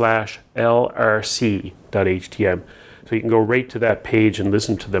justrightmedia.org/lrc.htm. So you can go right to that page and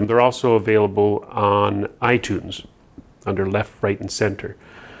listen to them. They're also available on iTunes under Left, Right, and Center.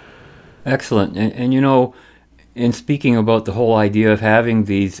 Excellent. And you know, in speaking about the whole idea of having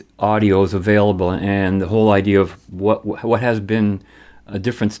these audios available and the whole idea of what has been a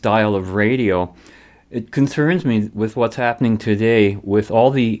different style of radio, it concerns me with what's happening today with all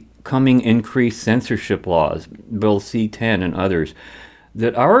the coming increased censorship laws, Bill C-10 and others,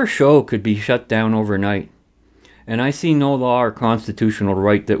 that our show could be shut down overnight. And I see no law or constitutional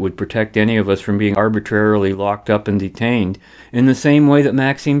right that would protect any of us from being arbitrarily locked up and detained in the same way that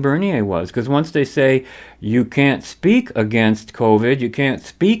Maxime Bernier was. Because once they say you can't speak against COVID, you can't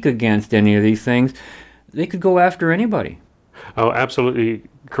speak against any of these things, they could go after anybody. Oh, absolutely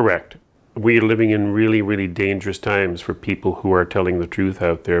correct. We're living in really, really dangerous times for people who are telling the truth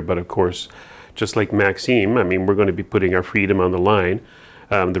out there. But of course, just like Maxime, I mean, we're going to be putting our freedom on the line.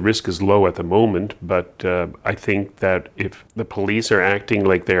 The risk is low at the moment, but I think that if the police are acting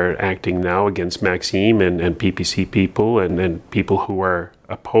like they're acting now against Maxime and PPC people and people who are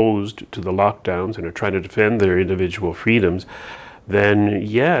opposed to the lockdowns and are trying to defend their individual freedoms, then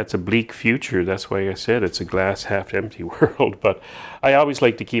yeah, it's a bleak future. That's why I said it's a glass half empty world. But I always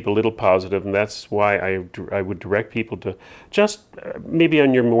like to keep a little positive, and that's why I would direct people to just maybe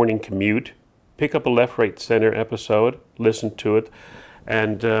on your morning commute, pick up a Left, Right, Center episode, listen to it.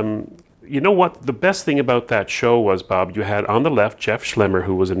 And you know what? The best thing about that show was, Bob, you had on the left Jeff Schlemmer,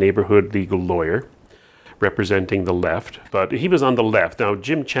 who was a neighborhood legal lawyer representing the left, but he was on the left. Now,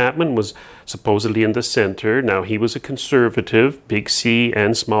 Jim Chapman was supposedly in the center. Now, he was a conservative, big C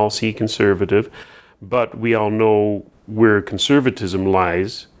and small c conservative, but we all know where conservatism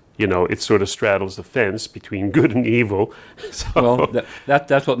lies. You know, it sort of straddles the fence between good and evil. So, well,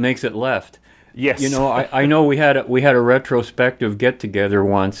 that's what makes it left. Yes. You know, I know we had a retrospective get-together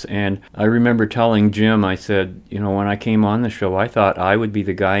once, and I remember telling Jim, I said, you know, when I came on the show, I thought I would be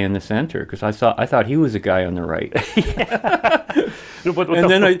the guy in the center, because I thought he was the guy on the right. No, but and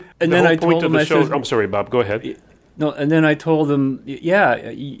then I told him, I'm sorry, Bob, go ahead. No, and then I told him, yeah,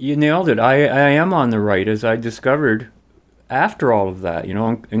 you nailed it. I am on the right, as I discovered after all of that, you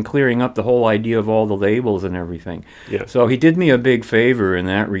know, and clearing up the whole idea of all the labels and everything. Yeah. So he did me a big favor in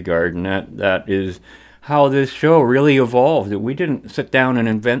that regard, and that is how this show really evolved. We didn't sit down and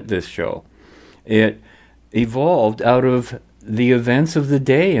invent this show. It evolved out of the events of the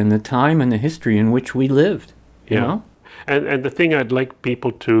day and the time and the history in which we lived, you know? And the thing I'd like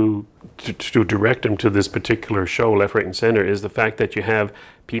people to direct them to this particular show, Left, Right, and Center, is the fact that you have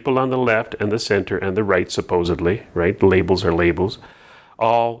people on the left and the center and the right, supposedly, right? Labels are labels,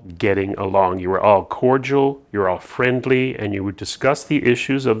 all getting along. You were all cordial, you're all friendly, and you would discuss the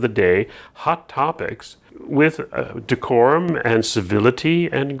issues of the day, hot topics, with decorum and civility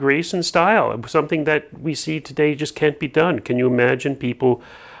and grace and style, something that we see today just can't be done. Can you imagine people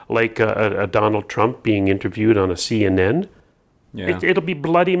like a Donald Trump being interviewed on a CNN? Yeah. It'll be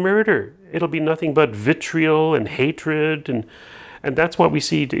bloody murder. It'll be nothing but vitriol and hatred, and that's what we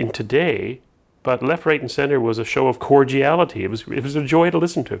see in today. But Left, Right, and Center was a show of cordiality. It was a joy to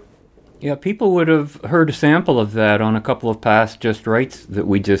listen to. Yeah, people would have heard a sample of that on a couple of past Just Rights that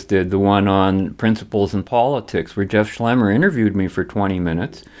we just did, the one on principles in politics, where Jeff Schlemmer interviewed me for 20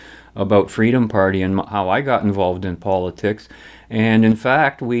 minutes about Freedom Party and how I got involved in politics. And in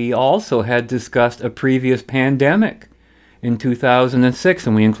fact, we also had discussed a previous pandemic in 2006,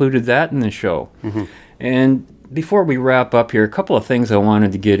 and we included that in the show. Mm-hmm. And before we wrap up here, a couple of things I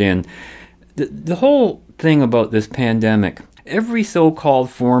wanted to get in. The whole thing about this pandemic, every so-called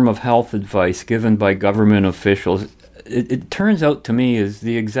form of health advice given by government officials, it turns out to me is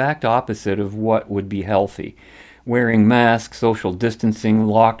the exact opposite of what would be healthy. Wearing masks, social distancing,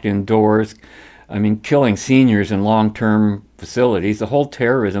 locked indoors, killing seniors in long-term facilities, the whole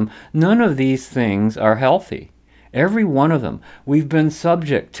terrorism, none of these things are healthy. Every one of them. We've been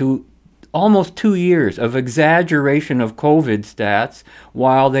subject to almost 2 years of exaggeration of COVID stats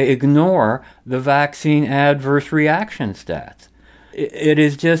while they ignore the vaccine adverse reaction stats. It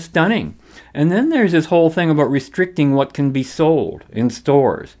is just stunning. And then there's this whole thing about restricting what can be sold in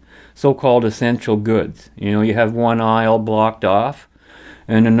stores, so-called essential goods. You have one aisle blocked off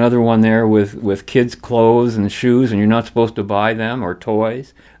and another one there with kids' clothes and shoes, and you're not supposed to buy them, or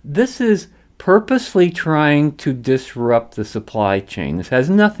toys. This is purposely trying to disrupt the supply chain. This has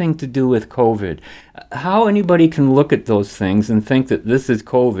nothing to do with COVID. How anybody can look at those things and think that this is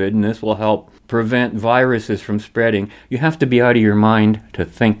COVID and this will help prevent viruses from spreading, you have to be out of your mind to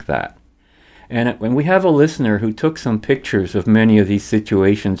think that. And when we have a listener who took some pictures of many of these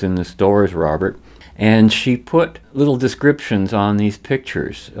situations in the stores, Robert, and she put little descriptions on these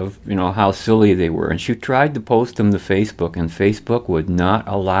pictures of, how silly they were. And she tried to post them to Facebook, and Facebook would not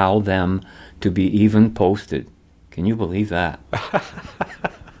allow them to be even posted. Can you believe that?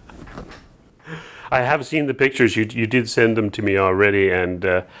 I have seen the pictures. You did send them to me already, and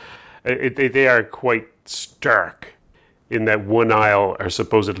they are quite stark. In that one aisle are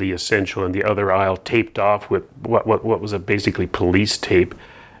supposedly essential, and the other aisle taped off with what was basically police tape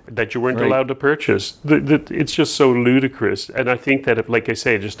that you weren't allowed to purchase. It's just so ludicrous. And I think that, like I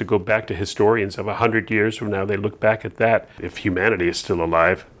say, just to go back to historians of 100 years from now, they look back at that, if humanity is still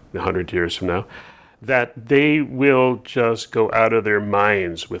alive 100 years from now, that they will just go out of their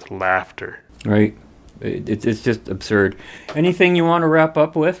minds with laughter. Right. It's just absurd. Anything you want to wrap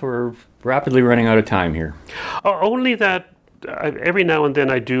up with? We're rapidly running out of time here. Only that every now and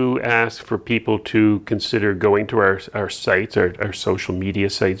then I do ask for people to consider going to our sites, our social media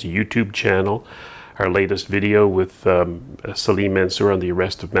sites, YouTube channel. Our latest video with Salim Mansour on the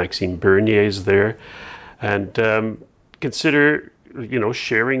arrest of Maxime Bernier is there. And consider,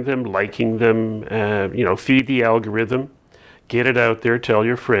 sharing them, liking them, feed the algorithm, get it out there, tell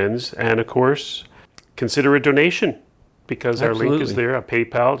your friends, and of course, consider a donation, because Absolutely. Our link is there, a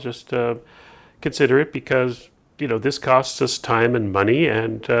PayPal. Just consider it, because this costs us time and money,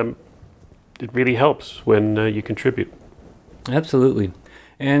 and it really helps when you contribute. Absolutely.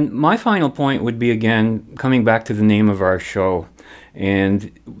 And my final point would be, again, coming back to the name of our show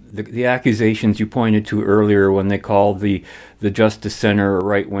and the accusations you pointed to earlier when they called the Justice Center a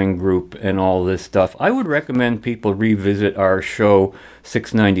right-wing group and all this stuff. I would recommend people revisit our show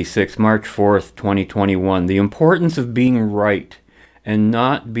 696, March 4th, 2021, The Importance of Being Right and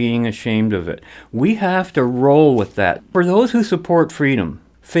Not Being Ashamed of It. We have to roll with that. For those who support freedom,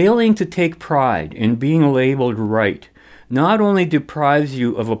 failing to take pride in being labeled right not only deprives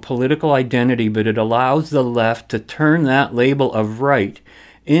you of a political identity, but it allows the left to turn that label of right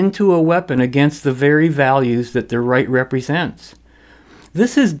into a weapon against the very values that the right represents.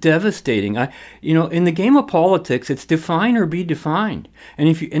 This is devastating. In the game of politics, it's define or be defined. And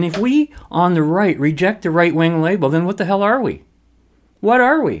if we on the right reject the right-wing label, then what the hell are we? What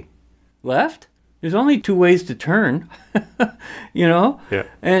are we? Left? There's only two ways to turn, Yeah.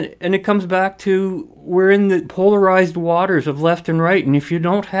 And it comes back to we're in the polarized waters of left and right. And if you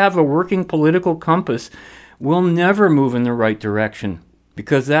don't have a working political compass, we'll never move in the right direction,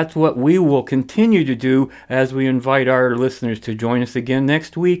 because that's what we will continue to do as we invite our listeners to join us again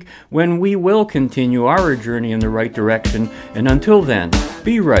next week, when we will continue our journey in the right direction. And until then,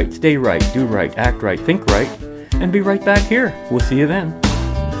 be right, stay right, do right, act right, think right, and be right back here. We'll see you then.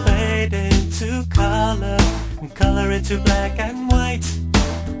 To color, and color into black and white.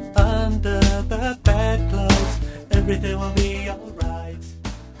 Under the bedclothes, everything will be alright.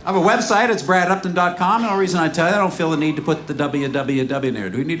 I have a website, it's bradupton.com. The only reason I tell you, I don't feel the need to put the www in there.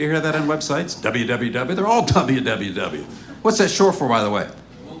 Do we need to hear that on websites? www, they're all www. What's that short for, by the way?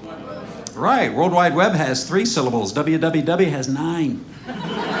 right. World Wide Web has 3 syllables. www has 9.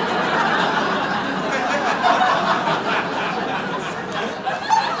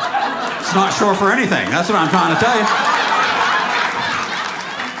 It's not short for anything. That's what I'm trying to tell you.